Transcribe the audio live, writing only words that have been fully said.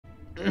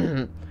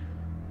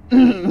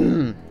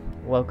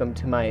Welcome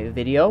to my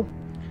video.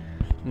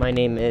 My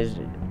name is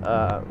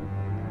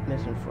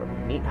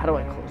Misinformed Meat. How do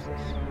I close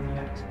this?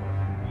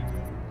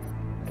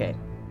 Okay.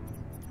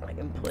 I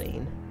am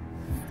playing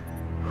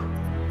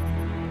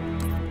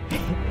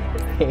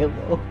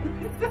Halo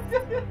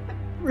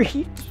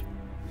Reach.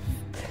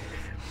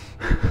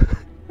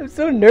 I'm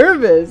so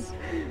nervous.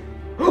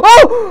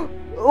 Oh!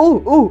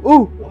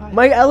 Oh!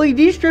 My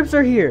LED strips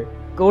are here.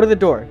 Go to the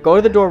door. Go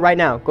to the door right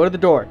now. Go to the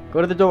door. Go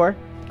to the door.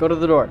 Go to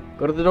the door.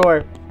 Go to the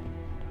door.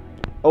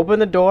 Open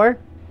the door,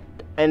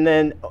 and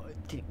then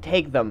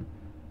take them.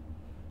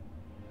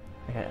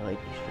 I got LED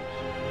strips.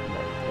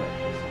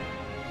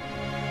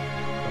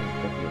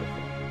 They're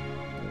beautiful.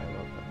 And I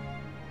love them.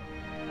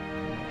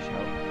 And I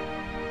shall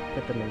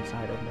put them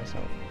inside of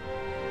myself.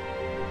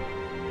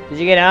 Did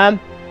you get them?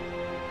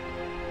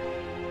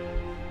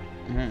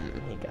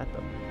 He got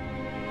them.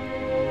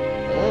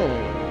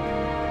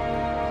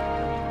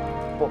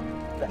 Well,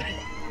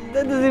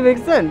 that doesn't make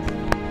sense.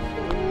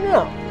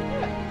 No.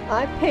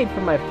 I paid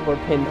for my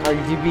 4-pin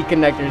RGB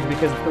connectors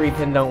because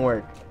 3-pin don't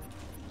work.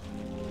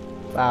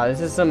 Wow,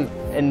 this is some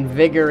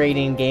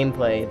invigorating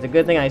gameplay. It's a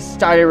good thing I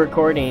started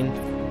recording.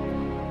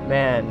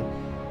 Man.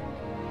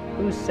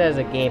 Who says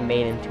a game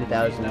made in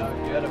 2000? No,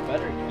 if you had a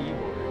better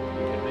keyboard,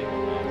 you could make it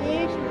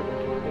faster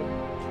recording.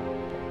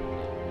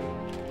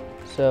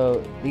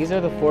 So these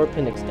are the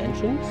 4-pin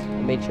extensions.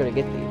 I made sure to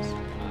get these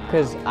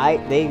because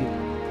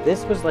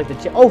this was like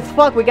the oh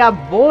fuck, we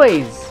got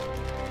boys,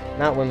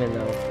 not women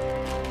though,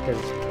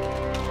 because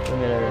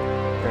women are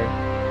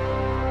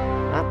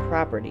not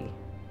property.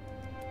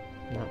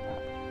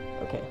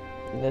 Okay,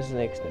 and this is an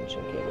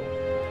extension cable,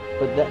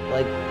 but that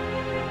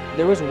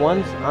there was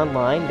ones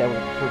online that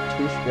were for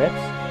 2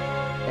 strips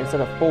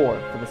instead of 4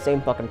 for the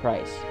same fucking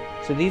price.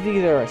 So these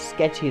either are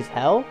sketchy as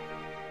hell,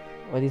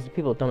 or these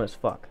people are dumb as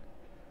fuck.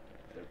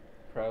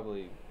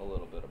 Probably a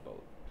little bit of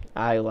both.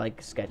 I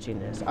like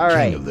sketchiness.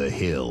 Alright. King of the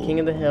Hill. King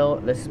of the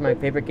Hill. This is my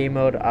favorite game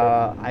mode.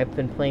 I've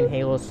been playing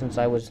Halo since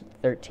I was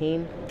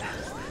 13.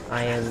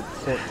 I am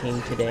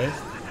 14 today.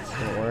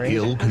 Don't worry.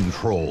 Hill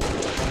control.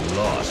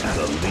 Lost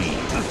the lead.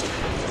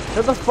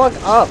 Shut the fuck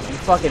up, you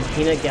fucking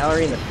peanut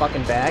gallery in the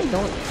fucking back.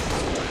 Don't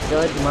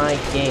judge my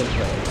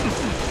gameplay.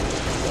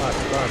 Fuck.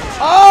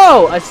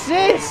 Oh!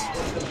 Assist!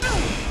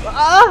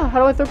 Ah! How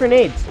do I throw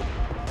grenades?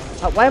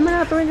 Why am I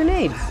not throwing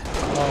grenades?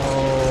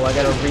 Oh, I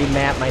gotta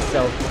remap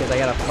myself because I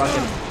gotta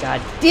fucking... God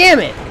damn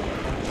it!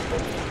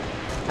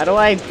 How do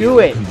I do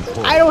it?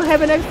 I don't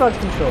have an Xbox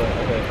controller.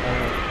 Okay,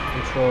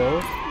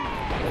 controls.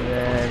 And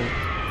then...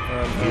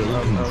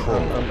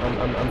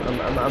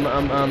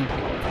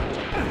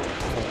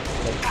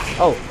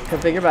 Oh,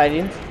 configure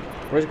bindings.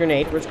 Where's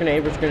grenade? Where's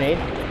grenade? Where's grenade?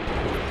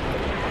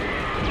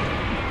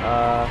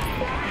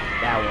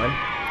 That one.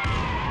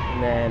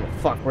 And then...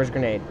 Fuck, where's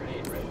grenade?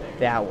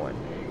 That one.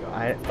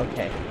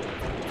 Okay.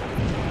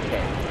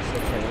 Okay.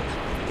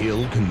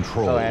 Hill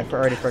control. Oh, I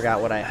already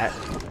forgot what I...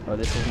 Oh,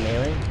 this is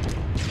melee?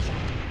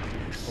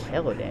 Oh,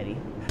 hello, daddy.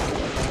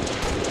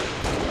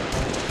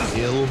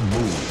 Hill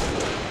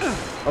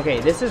move. Okay,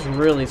 this is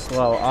really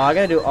slow. Oh, I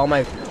gotta do all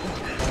my...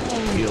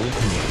 Hill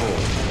control.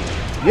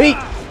 Yeet!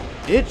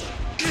 Bitch!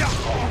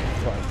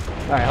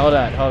 Alright, hold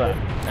on.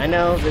 I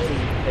know this is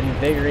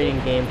invigorating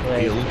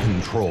gameplay. Hill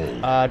control.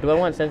 Do I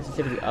want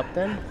sensitivity up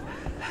then?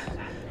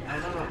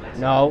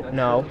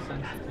 No.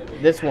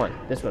 This one,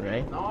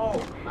 right?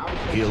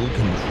 Hill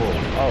control.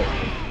 Oh.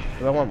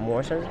 Do I want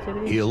more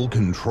sensitivity? Hill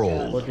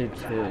control. We'll do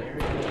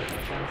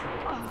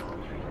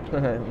 2.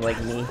 Like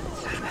me.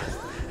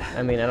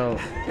 I mean, I don't...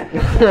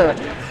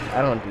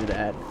 I don't do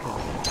that.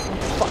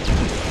 Fuck.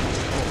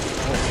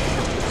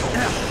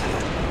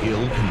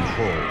 Hill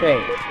control. Okay.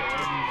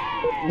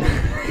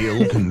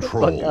 Hill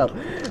control. Fuck up.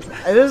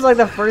 This is like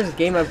the first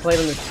game I've played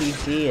on the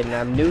PC, and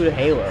I'm new to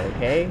Halo,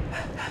 okay?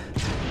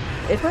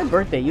 It's my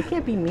birthday. You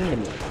can't be mean to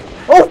me.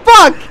 Oh,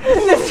 fuck!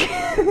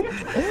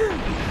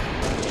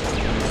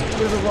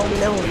 There's a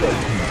Roman elephant.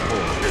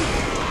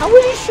 How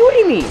is he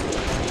shooting me?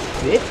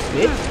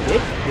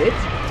 Bitch.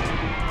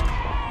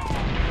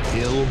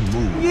 Hill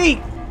move. Yeet!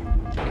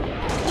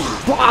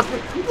 Fuck!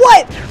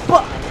 What?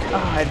 Fuck!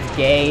 Oh, it's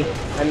gay.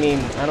 I mean,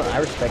 I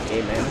respect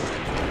gay men.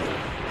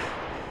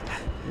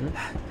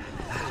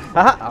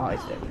 Haha! Oh, I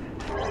said.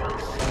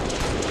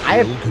 I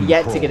have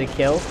yet to get a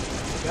kill.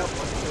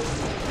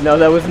 No,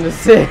 that was an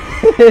assist.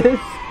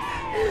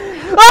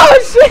 Oh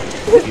shit!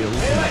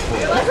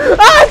 Oh,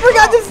 I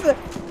forgot this.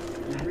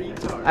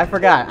 I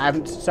forgot.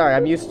 I'm sorry.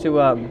 I'm used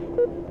to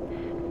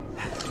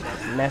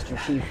Master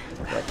Chief.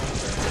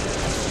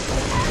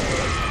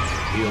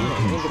 Hill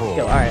control.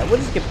 All right, we'll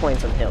just get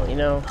points on Hill. You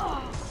know.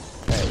 All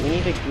right,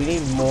 we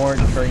need more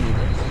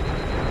turnips.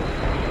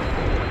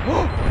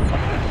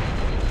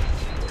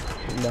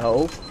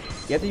 No,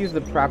 you have to use the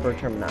proper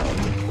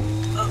terminology.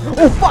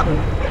 Oh fuck!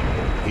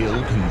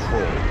 Hill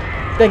control.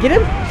 Did I get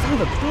him? Son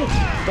of a bitch!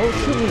 Don't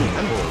shoot me!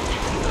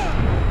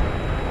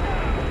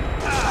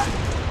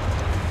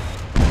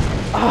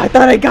 Oh, I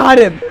thought I got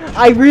him!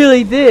 I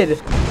really did!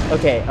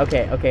 Okay.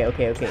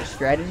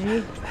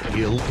 Strategy?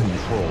 Hill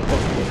control.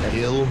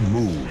 He'll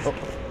move. Oh.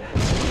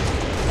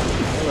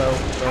 Hello,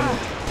 from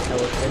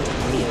elephant,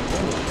 me,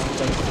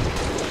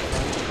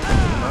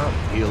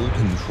 He'll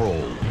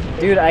control.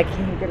 Dude, I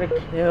can't get a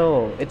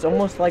kill. It's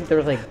almost like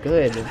they're like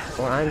good,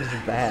 or I'm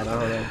just bad. I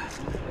don't know.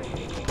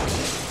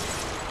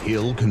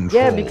 He'll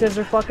control. Yeah, because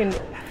they're fucking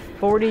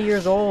 40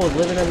 years old,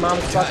 living in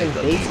mom's fucking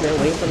basement,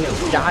 waiting for them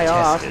to die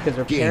off because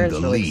their parents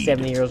are like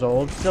 70 years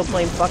old, still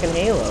playing fucking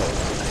Halo.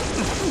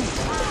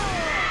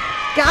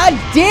 God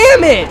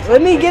damn it!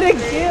 Let me get a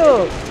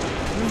kill!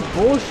 This is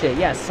bullshit.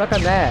 Yeah, suck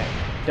on that,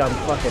 dumb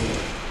fucking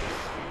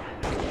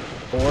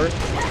board.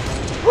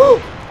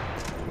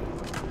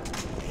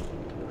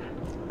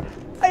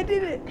 I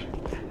did it!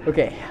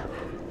 Okay.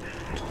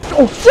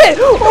 Oh shit!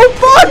 Oh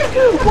fuck!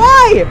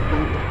 Why?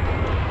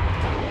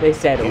 They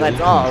said,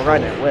 let's all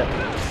run at will.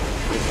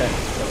 Because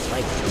they don't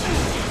like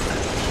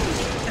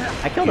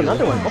it. I killed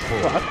another one. Oh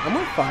fuck, I'm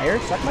on fire.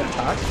 Suck my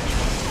cock.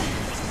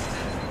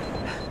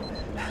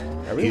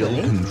 Are we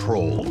winning?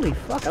 Control. Holy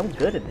fuck, I'm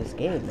good at this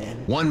game, man.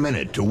 1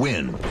 minute to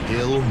win.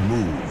 He'll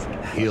move.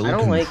 He'll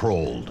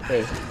controlled. Like...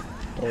 Hey,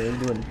 what are you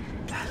doing?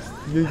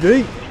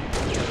 Yay!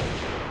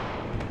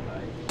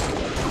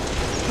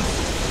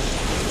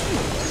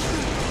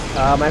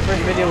 My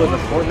first video was a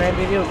Fortnite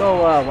video.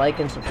 Go like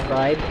and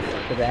subscribe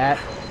to that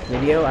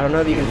video. I don't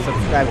know if you can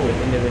subscribe to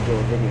an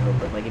individual video,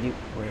 but like if you,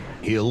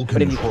 he'll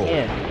but if you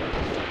can,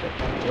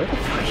 where the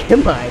fuck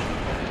am I?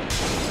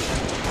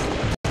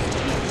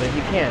 But if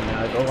you can,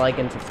 go like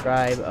and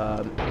subscribe.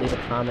 Leave a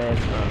comment.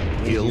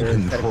 Leave your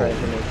credit card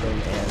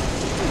information and.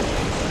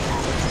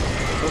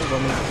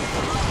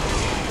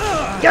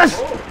 Yes!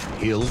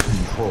 He'll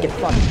control. Get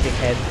fucked,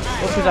 dickhead.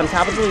 Well, because I'm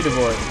top of the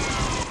leaderboard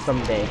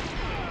someday.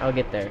 I'll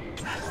get there.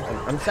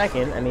 I'm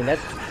second. I mean,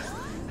 that's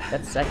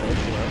second, you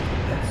know.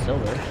 That's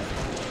silver.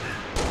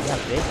 Yeah,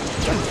 bitch.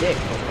 That's dick.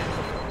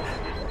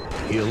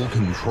 He'll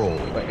control.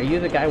 Wait, are you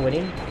the guy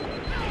winning?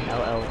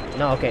 LL.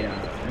 No, okay, no.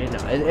 I didn't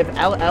know. If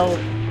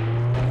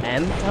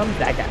LLM comes,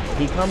 that guy. If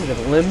he comes, if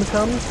Lim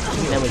comes,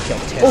 then we kill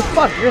him. Oh,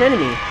 fuck, you're an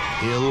enemy.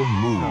 He'll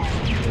move.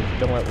 Oh,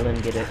 don't let Lim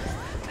get it.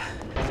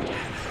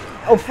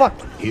 Oh, fuck.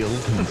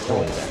 He'll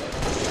control.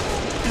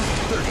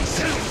 30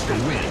 seconds to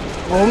win.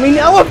 Roaming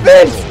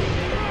elephant!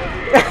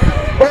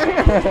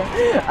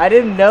 I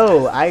didn't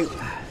know.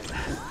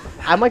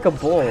 I'm like a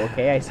bull,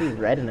 okay? I see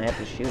red and I have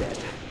to shoot at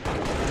it.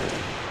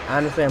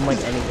 Honestly, I'm like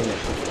anything that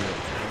shoots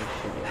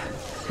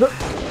me.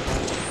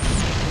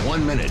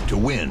 1 minute to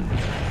win.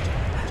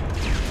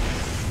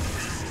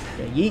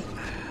 Yeah, yeet.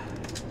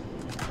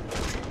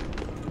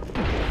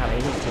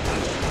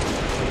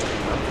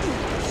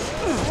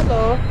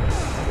 Hello.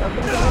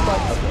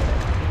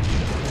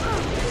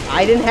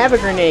 I didn't have a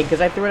grenade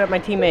because I threw it at my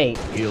teammate.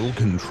 He'll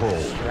control.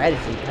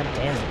 Strategy, god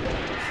damn it.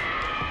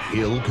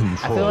 He'll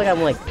control. I feel like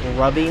I'm like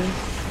rubbing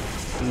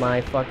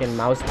my fucking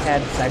mouse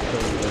pad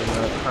sexually during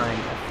the time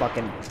I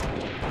fucking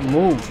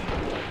move.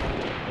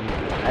 And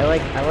I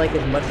like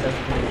as much as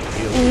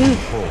He'll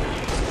control.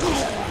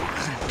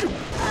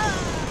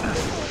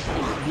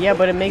 Yeah,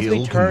 but it makes He'll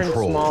me turn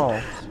control. small.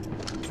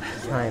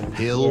 Time.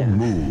 He'll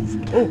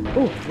move. Oh.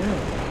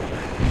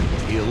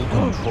 He'll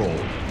control.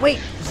 Wait.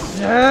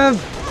 Yeah,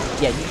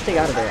 you stay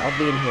out of there. I'll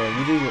be in here.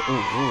 You do your.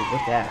 Ooh,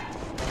 what's that?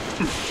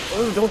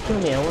 Oh, don't kill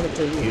me. I want to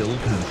kill you. He'll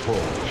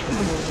control.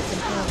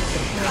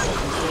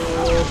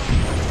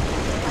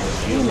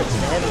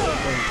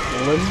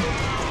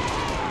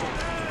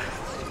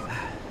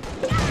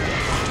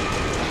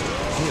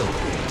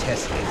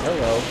 gReaTeSt.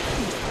 Hello.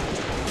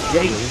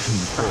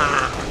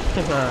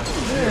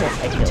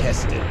 I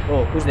contested.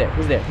 Oh, who's there?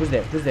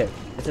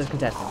 It says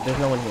contested. There's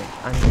no one here.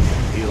 I'm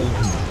here. He'll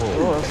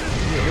control.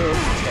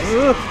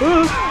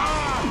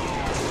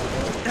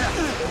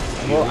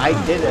 Well, I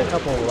did a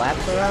couple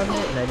laps around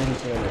it, and I didn't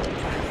see anything.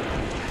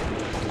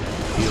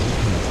 He'll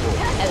control.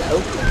 Hello.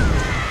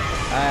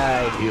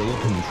 He'll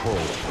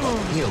control.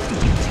 He'll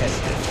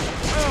contested.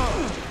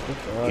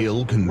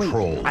 He'll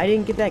control. Wait, I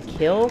didn't get that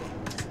kill?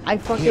 I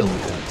fucking... He'll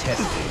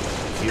contested.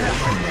 He'll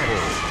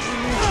control.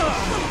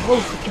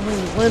 Close to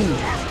killing Lim.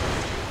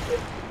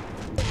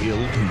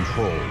 He'll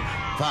control.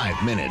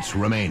 5 minutes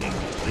remaining.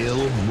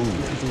 He'll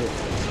move.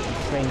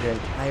 Train your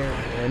entire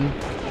Lim.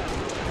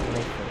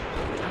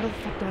 How the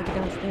fuck do I get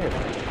downstairs?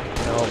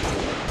 No.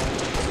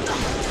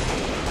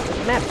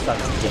 The map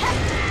sucks. Yeah.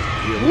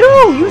 No,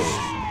 you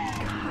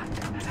God.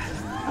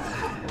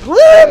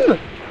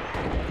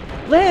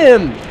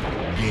 Lim!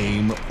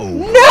 Game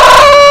over.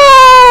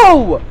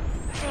 No!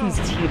 He's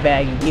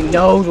teabagging. He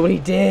knows what he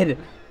did.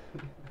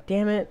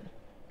 Damn it.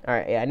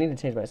 Alright, yeah, I need to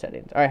change my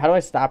settings. Alright, how do I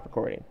stop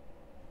recording?